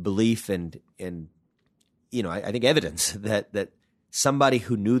the belief and I think evidence that somebody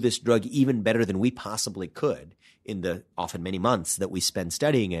who knew this drug even better than we possibly could in the often many months that we spend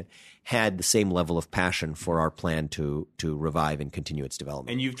studying it had the same level of passion for our plan to revive and continue its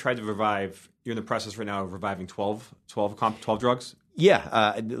development. And you've tried to revive, you're in the process right now of reviving 12 drugs?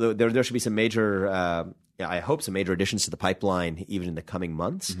 Yeah. There should be some major, I hope some major additions to the pipeline even in the coming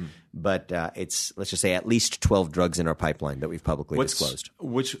months. Mm-hmm. But it's, let's just say, at least 12 drugs in our pipeline that we've publicly disclosed.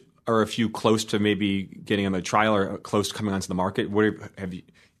 Which are a few close to maybe getting on the trial or close to coming onto the market? Have you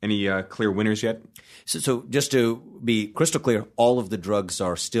any clear winners yet? So just to be crystal clear, all of the drugs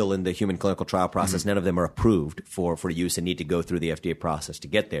are still in the human clinical trial process. Mm-hmm. None of them are approved for use and need to go through the FDA process to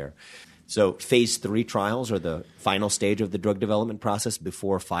get there. So phase 3 trials are the final stage of the drug development process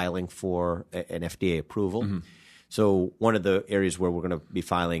before filing for an FDA approval. Mm-hmm. So one of the areas where we're going to be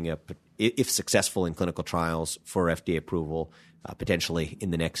filing, if successful in clinical trials for FDA approval, potentially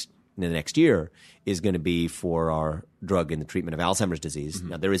in the next year, is going to be for our drug in the treatment of Alzheimer's disease. Mm-hmm.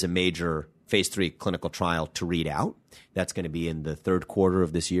 Now, there is a major phase 3 clinical trial to read out. That's going to be in the third quarter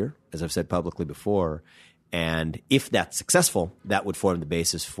of this year, as I've said publicly before. And if that's successful, that would form the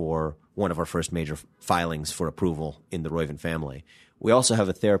basis for one of our first major filings for approval in the Roivant family. We also have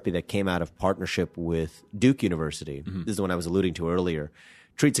a therapy that came out of partnership with Duke University. Mm-hmm. This is the one I was alluding to earlier.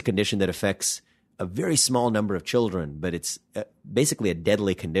 Treats a condition that affects a very small number of children, but it's basically a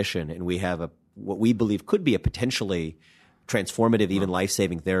deadly condition. And we have what we believe could be a potentially transformative, even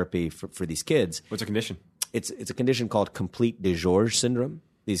life-saving therapy for these kids. What's the condition? It's a condition called complete de George syndrome.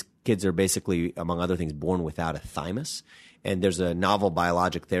 These kids are basically, among other things, born without a thymus. And there's a novel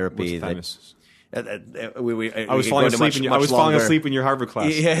biologic therapy. What's thymus? I was falling asleep in your Harvard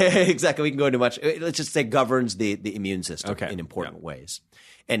class. Yeah, exactly. We can go into much. Let's just say governs the immune system in important ways.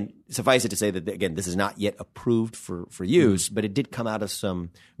 And suffice it to say that, again, this is not yet approved for use, but it did come out of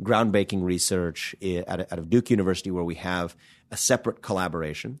some groundbreaking research out of Duke University where we have a separate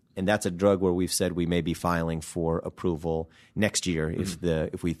collaboration. And that's a drug where we've said we may be filing for approval next year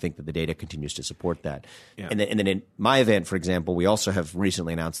if we think that the data continues to support that. Yeah. And then in my event, for example, we also have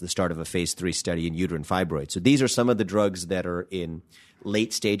recently announced the start of a phase 3 study in uterine fibroids. So these are some of the drugs that are in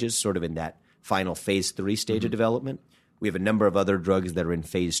late stages, sort of in that final phase 3 stage of development. We have a number of other drugs that are in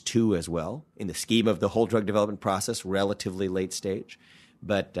phase 2 as well. In the scheme of the whole drug development process, relatively late stage.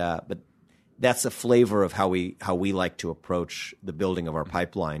 But that's a flavor of how we like to approach the building of our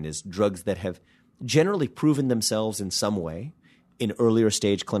pipeline, is drugs that have generally proven themselves in some way in earlier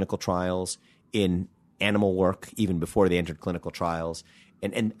stage clinical trials, in animal work, even before they entered clinical trials.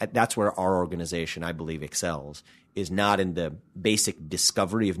 And that's where our organization, I believe, excels, is not in the basic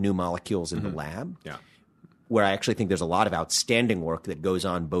discovery of new molecules in the lab. Yeah. Where I actually think there's a lot of outstanding work that goes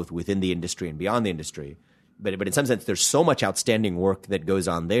on both within the industry and beyond the industry. But in some sense, there's so much outstanding work that goes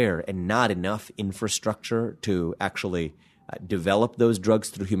on there and not enough infrastructure to actually develop those drugs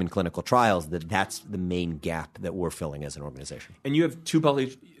through human clinical trials, that's the main gap that we're filling as an organization. And you have two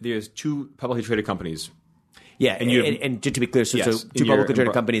publicly traded companies. Yeah, and just to be clear, so two publicly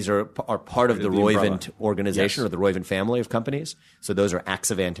traded companies are part of the Roivant organization or the Roivant family of companies. So those are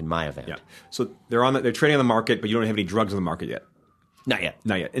Axovant and Myovant. Yeah. So they're trading on the market, but you don't have any drugs on the market yet. Not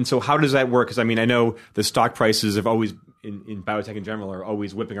yet. And so how does that work? Because I know the stock prices have always, in biotech in general, are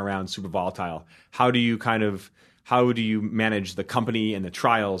always whipping around, super volatile. How do you manage the company and the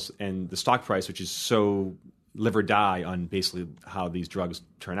trials and the stock price, which is so live or die on basically how these drugs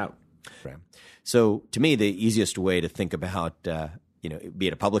turn out? Right. So to me, the easiest way to think about, be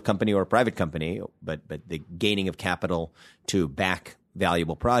it a public company or a private company, but the gaining of capital to back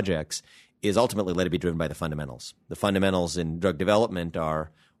valuable projects is ultimately let it be driven by the fundamentals. The fundamentals in drug development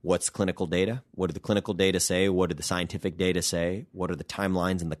are what's clinical data? What do the clinical data say? What do the scientific data say? What are the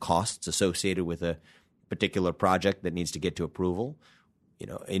timelines and the costs associated with a particular project that needs to get to approval?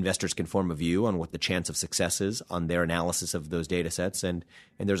 Investors can form a view on what the chance of success is on their analysis of those data sets, and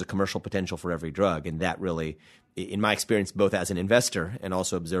there's a commercial potential for every drug. And that really, in my experience, both as an investor and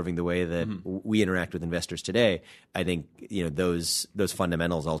also observing the way that we interact with investors today, I think those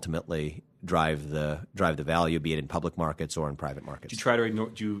fundamentals ultimately drive the value, be it in public markets or in private markets. Do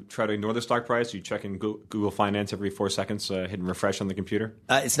you try to ignore the stock price? Do you check in Google Finance every 4 seconds, hit and refresh on the computer?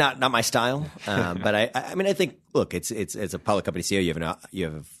 It's not my style, but I think look, it's a public company CEO. You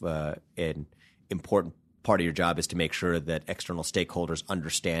have an important part of your job is to make sure that external stakeholders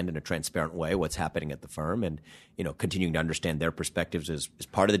understand in a transparent way what's happening at the firm, and continuing to understand their perspectives is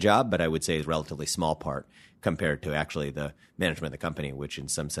part of the job, but I would say is a relatively small part compared to actually the management of the company, which in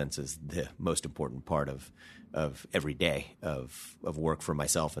some sense is the most important part of every day of work for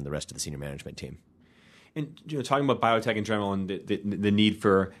myself and the rest of the senior management team. And talking about biotech in general and the need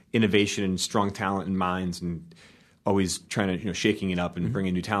for innovation and strong talent and minds, and always trying to shaking it up and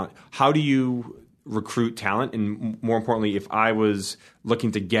bringing new talent. How do you recruit talent? And more importantly, if I was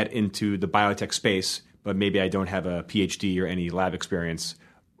looking to get into the biotech space, but maybe I don't have a PhD or any lab experience,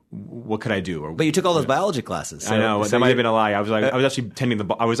 what could I do? But you took all those biology classes. So, I know that might have been a lie. I was actually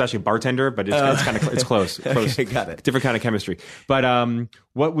I was actually a bartender, but it's close. Okay, got it. Different kind of chemistry. But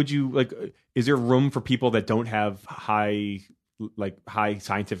what would you like? Is there room for people that don't have high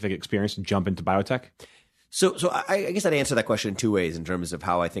scientific experience to jump into biotech? So I guess I'd answer that question in 2 ways in terms of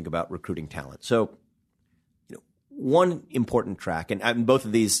how I think about recruiting talent. So, one important track, and both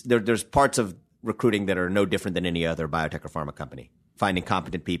of these, there's parts of recruiting that are no different than any other biotech or pharma company. Finding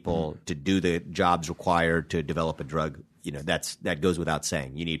competent people to do the jobs required to develop a drug, that goes without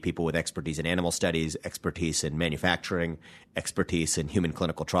saying. You need people with expertise in animal studies, expertise in manufacturing, expertise in human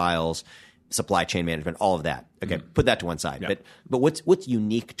clinical trials, supply chain management, all of that. Okay, put that to one side. Yeah. But what's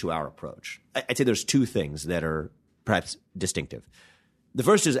unique to our approach? I'd say there's 2 things that are perhaps distinctive. The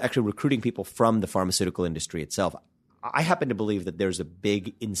first is actually recruiting people from the pharmaceutical industry itself. I happen to believe that there's a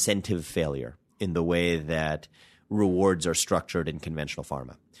big incentive failure in the way that rewards are structured in conventional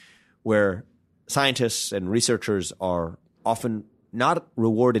pharma, where scientists and researchers are often not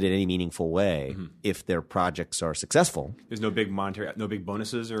rewarded in any meaningful way if their projects are successful. There's no big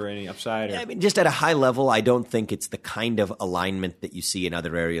bonuses or any upside? I mean, just at a high level, I don't think it's the kind of alignment that you see in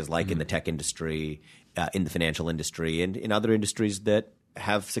other areas like in the tech industry, in the financial industry, and in other industries that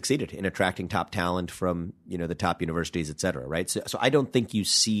have succeeded in attracting top talent from the top universities, et cetera, right? So I don't think you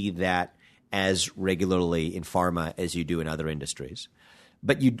see that as regularly in pharma as you do in other industries.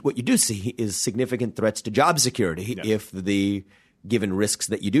 But what you do see is significant threats to job security if the given risks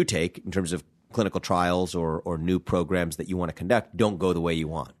that you do take in terms of clinical trials or new programs that you want to conduct don't go the way you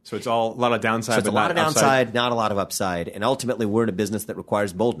want. So it's all a lot of downside. So it's a lot of downside, not a lot of upside. And ultimately, we're in a business that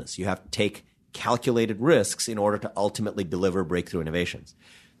requires boldness. You have to take calculated risks in order to ultimately deliver breakthrough innovations.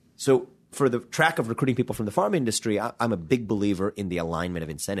 So for the track of recruiting people from the pharma industry, I'm a big believer in the alignment of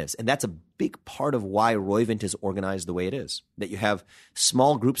incentives. And that's a big part of why Roivant is organized the way it is, that you have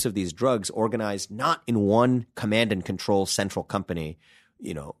small groups of these drugs organized not in one command and control central company,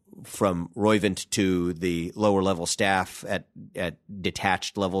 from Roivant to the lower level staff at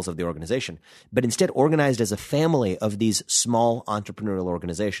detached levels of the organization, but instead organized as a family of these small entrepreneurial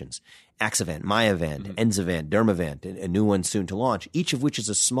organizations. Axovant, Myovant, Enzovant, Dermavant, a new one soon to launch, each of which is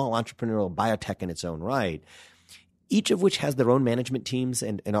a small entrepreneurial biotech in its own right, each of which has their own management teams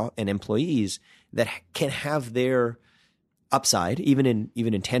and employees that can have their upside, even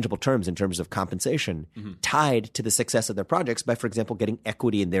in tangible terms, in terms of compensation, tied to the success of their projects by, for example, getting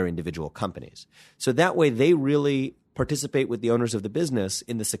equity in their individual companies. So that way they really participate with the owners of the business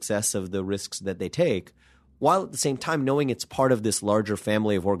in the success of the risks that they take, while at the same time knowing it's part of this larger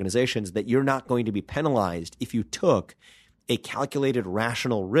family of organizations that you're not going to be penalized if you took a calculated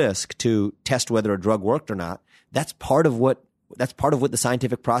rational risk to test whether a drug worked or not. That's part of what the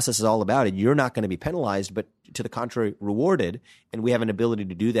scientific process is all about. And you're not going to be penalized, but to the contrary, rewarded. And we have an ability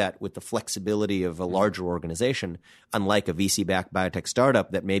to do that with the flexibility of a larger organization, unlike a VC-backed biotech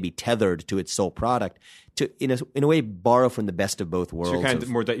startup that may be tethered to its sole product, to, in a way, borrow from the best of both worlds.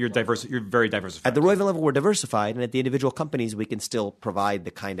 So you're diverse. You're very diversified. At the Roivant level, we're diversified, and at the individual companies, we can still provide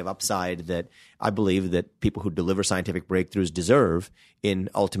the kind of upside that I believe that people who deliver scientific breakthroughs deserve in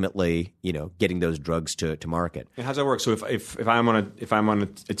ultimately, getting those drugs to market. And how does that work? So if I'm on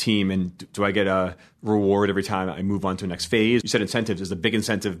a team, and do I get a reward every time I move on to the next phase? You said incentives is the big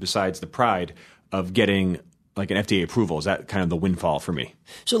incentive besides the pride of getting like an FDA approval. Is that kind of the windfall for me?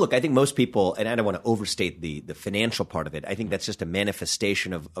 So look, I think most people, and I don't want to overstate the financial part of it, I think that's just a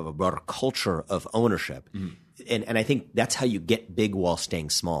manifestation of a broader culture of ownership. Mm-hmm. And I think that's how you get big while staying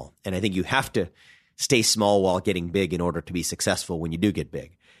small. And I think you have to stay small while getting big in order to be successful when you do get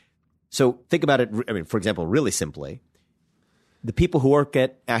big. So think about it, for example, really simply, the people who work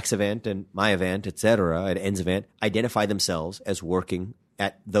at Axovant and Myovant, et cetera, at Enzovant, identify themselves as working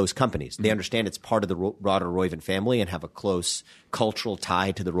at those companies. They understand it's part of the broader Roivant family and have a close cultural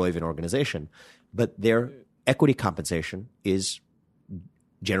tie to the Roivant organization. But their equity compensation is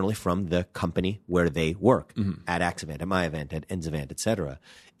generally from the company where they work, at Axovant, at Myovant, at Enzovant, et cetera,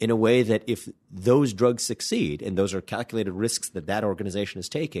 in a way that if those drugs succeed, and those are calculated risks that organization is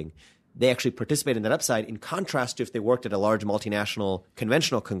taking, they actually participate in that upside, in contrast to if they worked at a large multinational,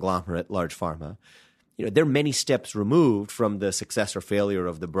 conventional conglomerate, large pharma. They're many steps removed from the success or failure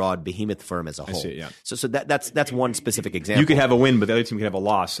of the broad behemoth firm as a whole. I see, yeah. So that's one specific example. You could have a win, but the other team could have a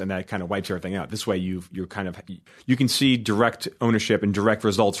loss, and that kind of wipes everything out. This way, you can see direct ownership and direct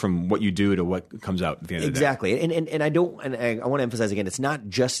results from what you do to what comes out at the end of the day. Exactly, and I want to emphasize again, it's not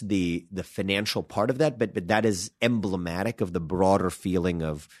just the financial part of that, but that is emblematic of the broader feeling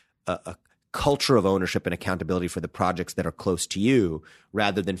of a culture of ownership and accountability for the projects that are close to you,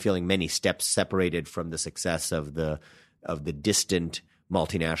 rather than feeling many steps separated from the success of the distant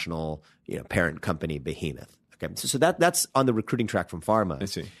multinational parent company behemoth. Okay, so that's on the recruiting track from pharma. I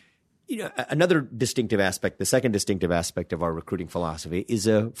see. Another distinctive aspect, the second distinctive aspect of our recruiting philosophy, is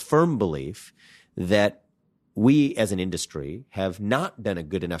a firm belief that we as an industry have not done a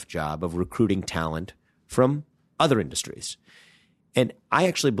good enough job of recruiting talent from other industries. And I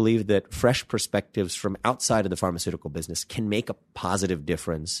actually believe that fresh perspectives from outside of the pharmaceutical business can make a positive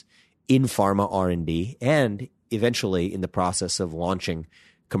difference in pharma R&D and eventually in the process of launching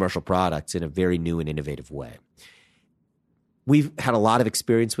commercial products in a very new and innovative way. We've had a lot of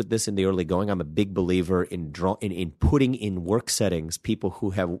experience with this in the early going. I'm a big believer in putting in work settings people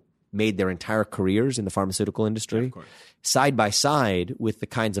who have made their entire careers in the pharmaceutical industry, side by side with the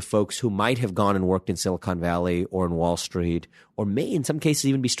kinds of folks who might have gone and worked in Silicon Valley or in Wall Street, or may in some cases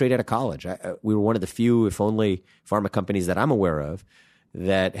even be straight out of college. We were one of the few, if only, pharma companies that I'm aware of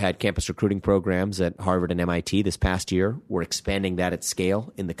that had campus recruiting programs at Harvard and MIT this past year. We're expanding that at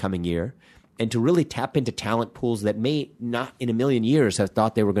scale in the coming year. And to really tap into talent pools that may not in a million years have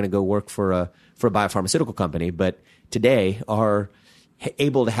thought they were going to go work for a biopharmaceutical company, but today are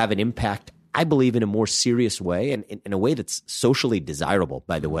able to have an impact, I believe, in a more serious way and in a way that's socially desirable,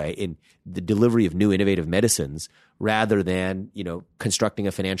 by the way, in the delivery of new innovative medicines, rather than, constructing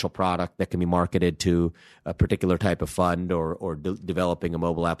a financial product that can be marketed to a particular type of fund or developing a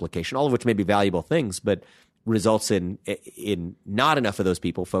mobile application, all of which may be valuable things, but results in not enough of those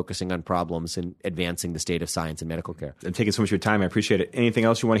people focusing on problems and advancing the state of science and medical care. I'm taking so much of your time. I appreciate it. Anything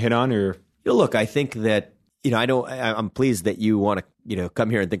else you want to hit on? Or look, I think that I'm pleased that you want to, come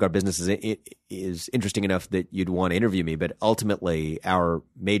here and think our business is interesting enough that you'd want to interview me. But ultimately, our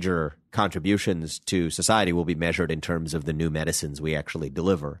major contributions to society will be measured in terms of the new medicines we actually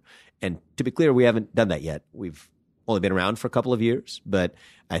deliver. And to be clear, we haven't done that yet. We've only been around for a couple of years, but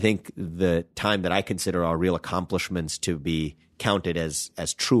I think the time that I consider our real accomplishments to be counted as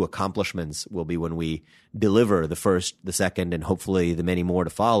true accomplishments will be when we deliver the first, the second, and hopefully the many more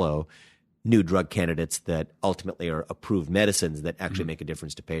to follow, new drug candidates that ultimately are approved medicines that actually make a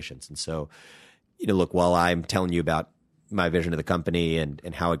difference to patients. And so, look, while I'm telling you about my vision of the company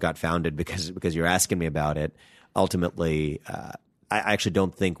and how it got founded because you're asking me about it, ultimately, I actually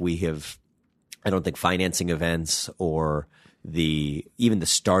don't think I don't think financing events or even the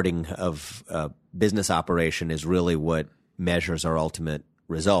starting of business operation is really what measures our ultimate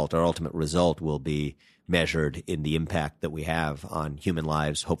result. Our ultimate result will be measured in the impact that we have on human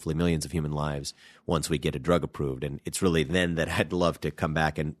lives, hopefully millions of human lives, once we get a drug approved. And it's really then that I'd love to come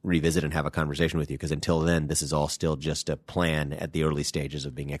back and revisit and have a conversation with you, because until then, this is all still just a plan at the early stages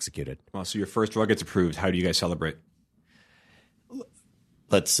of being executed. Well, so your first drug gets approved. How do you guys celebrate?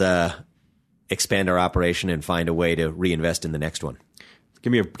 Let's expand our operation and find a way to reinvest in the next one.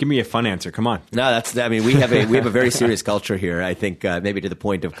 Give me a fun answer. Come on. No, we have a very serious culture here. I think maybe to the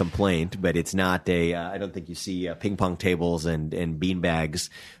point of complaint, but it's not I don't think you see ping pong tables and bean bags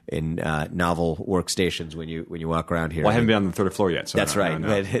in novel workstations when you walk around here. Well, I haven't been on the third floor yet. So that's right.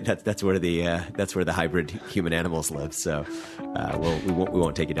 But that's where the hybrid human animals live. So we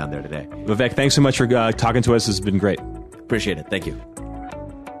won't take you down there today. Vivek, thanks so much for talking to us. This has been great. Appreciate it. Thank you.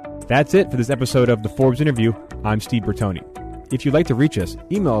 That's it for this episode of The Forbes Interview. I'm Steve Bertoni. If you'd like to reach us,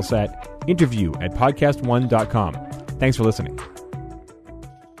 email us at interview@podcastone.com. Thanks for listening.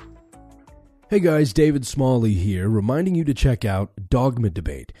 Hey guys, David Smalley here, reminding you to check out Dogma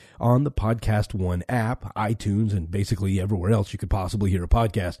Debate on the Podcast One app, iTunes, and basically everywhere else you could possibly hear a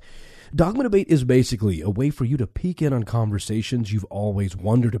podcast. Dogma Debate is basically a way for you to peek in on conversations you've always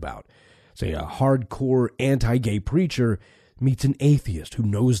wondered about. Say a hardcore anti-gay preacher meets an atheist who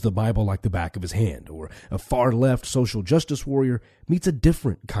knows the Bible like the back of his hand, or a far-left social justice warrior meets a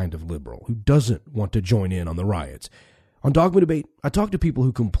different kind of liberal who doesn't want to join in on the riots. On Dogma Debate, I talk to people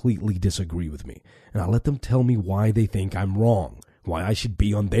who completely disagree with me, and I let them tell me why they think I'm wrong, why I should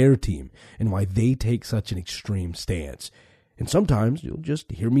be on their team, and why they take such an extreme stance. And sometimes you'll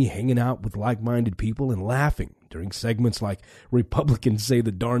just hear me hanging out with like-minded people and laughing during segments like Republicans Say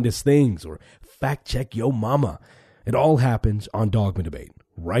the Darndest Things or Fact Check Yo Mama. It all happens on Dogma Debate,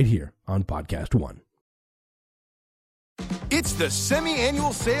 right here on Podcast One. It's the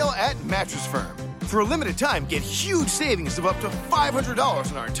semi-annual sale at Mattress Firm. For a limited time, get huge savings of up to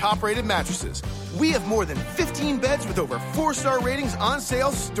 $500 on our top-rated mattresses. We have more than 15 beds with over 4-star ratings on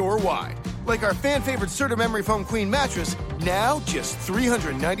sale store-wide. Like our fan-favorite Serta Memory Foam Queen mattress, now just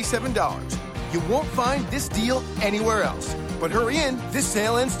 $397. You won't find this deal anywhere else. But hurry in, this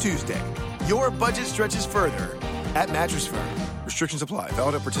sale ends Tuesday. Your budget stretches further at Mattress Firm. Restrictions apply.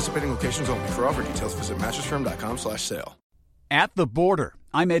 Valid at participating locations only. For offer details, visit mattressfirm.com/sale. At the border,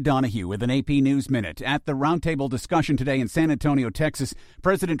 I'm Ed Donahue with an AP News Minute. At the roundtable discussion today in San Antonio, Texas,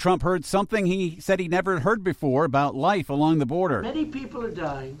 President Trump heard something he said he'd never heard before about life along the border. Many people are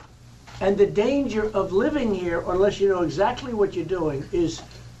dying, and the danger of living here, unless you know exactly what you're doing, is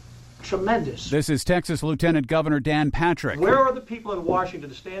tremendous. This is Texas Lieutenant Governor Dan Patrick. Where are the people in Washington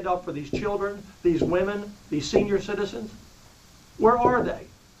to stand up for these children, these women, these senior citizens? Where are they?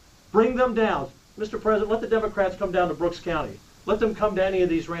 Bring them down. Mr. President, let the Democrats come down to Brooks County. Let them come to any of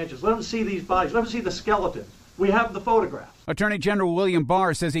these ranches. Let them see these bodies. Let them see the skeletons. We have the photographs. Attorney General William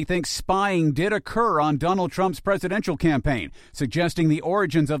Barr says he thinks spying did occur on Donald Trump's presidential campaign, suggesting the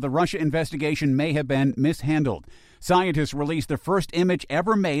origins of the Russia investigation may have been mishandled. Scientists released the first image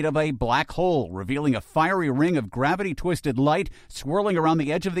ever made of a black hole, revealing a fiery ring of gravity-twisted light swirling around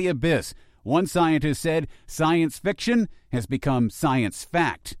the edge of the abyss. One scientist said, "Science fiction has become science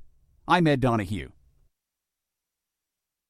fact." I'm Ed Donahue.